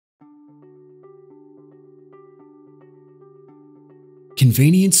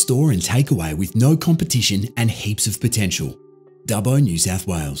Convenience store and takeaway with no competition and heaps of potential. Dubbo, New South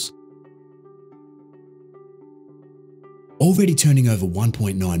Wales. Already turning over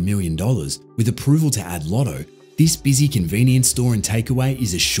 $1.9 million, with approval to add Lotto, this busy convenience store and takeaway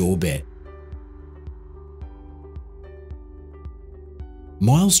is a sure bet.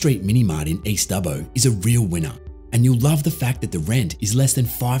 Miles Street Mini Mart in East Dubbo is a real winner, and you'll love the fact that the rent is less than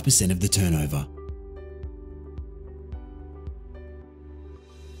 5% of the turnover.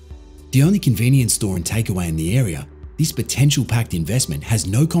 The only convenience store and takeaway in the area, this potential packed investment has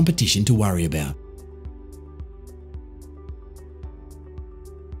no competition to worry about.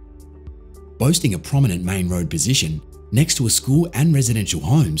 Boasting a prominent main road position, next to a school and residential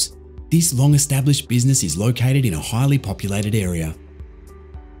homes, this long-established business is located in a highly populated area.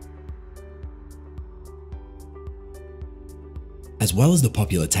 As well as the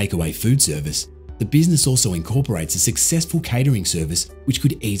popular takeaway food service, the business also incorporates a successful catering service which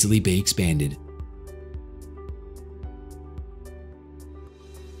could easily be expanded.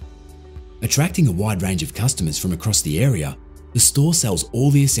 Attracting a wide range of customers from across the area, the store sells all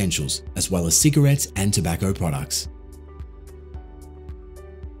the essentials as well as cigarettes and tobacco products.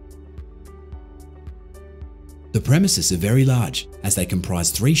 The premises are very large as they comprise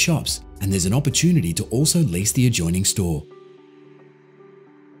 3 shops, and there's an opportunity to also lease the adjoining store.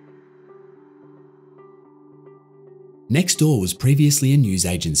 Next door was previously a news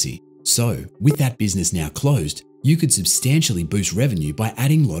agency, so with that business now closed, you could substantially boost revenue by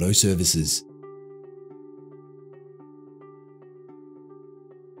adding Lotto services.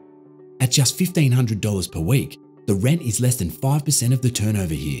 At just $1,500 per week, the rent is less than 5% of the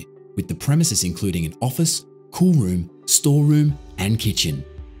turnover here, with the premises including an office, cool room, storeroom, and kitchen.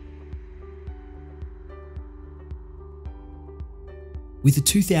 With a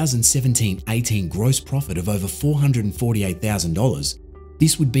 2017-18 gross profit of over $448,000,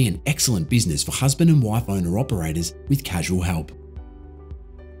 this would be an excellent business for husband and wife owner-operators with casual help.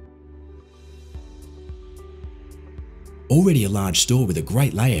 Already a large store with a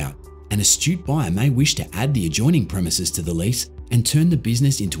great layout, an astute buyer may wish to add the adjoining premises to the lease and turn the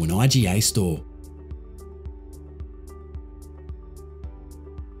business into an IGA store.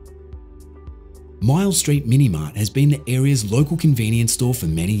 Miles Street Mini Mart has been the area's local convenience store for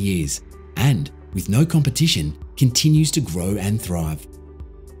many years and, with no competition, continues to grow and thrive.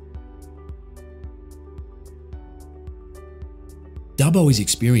 Dubbo is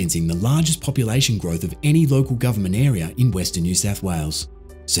experiencing the largest population growth of any local government area in Western New South Wales,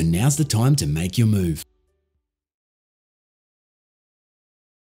 so now's the time to make your move.